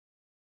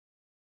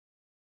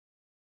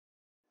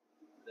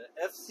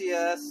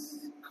FCS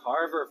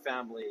Carver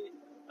family.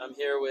 I'm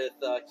here with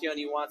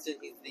Keone Watson.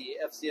 He's the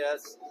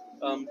FCS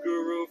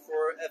guru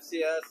for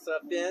FCS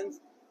fins,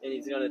 and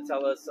he's going to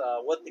tell us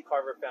what the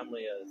Carver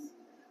family is.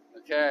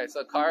 Okay,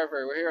 so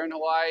Carver, we're here in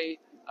Hawaii.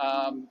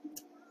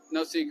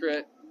 No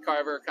secret,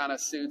 Carver kind of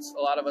suits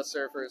a lot of us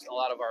surfers, a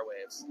lot of our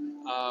waves.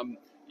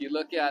 You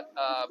look at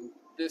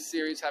this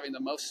series having the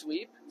most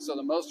sweep, so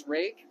the most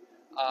rake.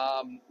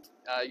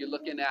 You're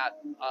looking at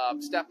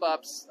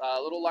step-ups,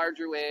 a little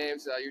larger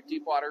waves, your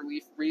deep water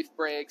reef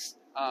breaks,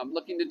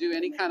 looking to do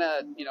any kind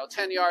of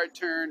 10-yard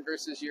turn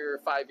versus your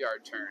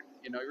 5-yard turn.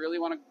 You really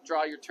want to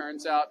draw your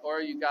turns out,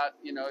 or you got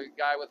a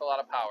guy with a lot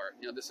of power.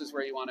 This is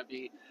where you want to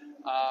be.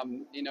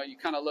 You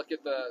kind of look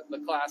at the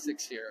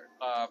classics here.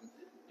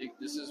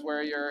 This is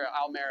where your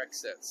Almeric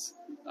sits.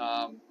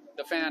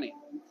 The fanny.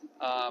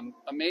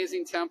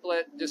 Amazing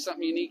template, just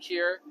something unique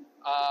here.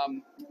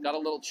 Got a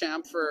little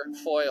chamfer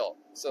foil,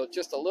 so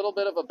just a little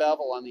bit of a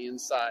bevel on the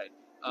inside.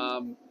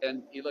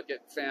 And you look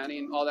at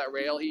fanning, all that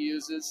rail he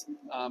uses.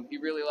 He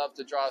really loves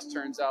to draw his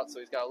turns out, so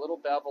he's got a little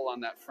bevel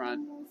on that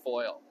front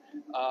foil.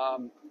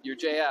 Your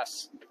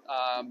JS.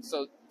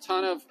 So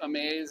ton of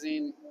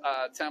amazing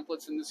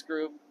templates in this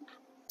group.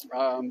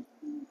 The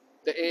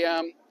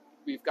AM.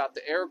 We've got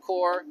the Air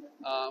Core,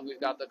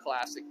 we've got the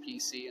classic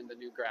PC and the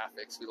new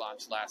graphics we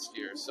launched last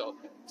year. So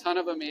ton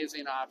of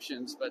amazing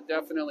options, but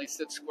definitely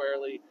sit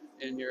squarely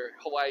in your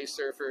Hawaii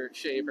surfer,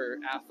 shaver,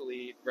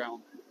 athlete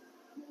realm.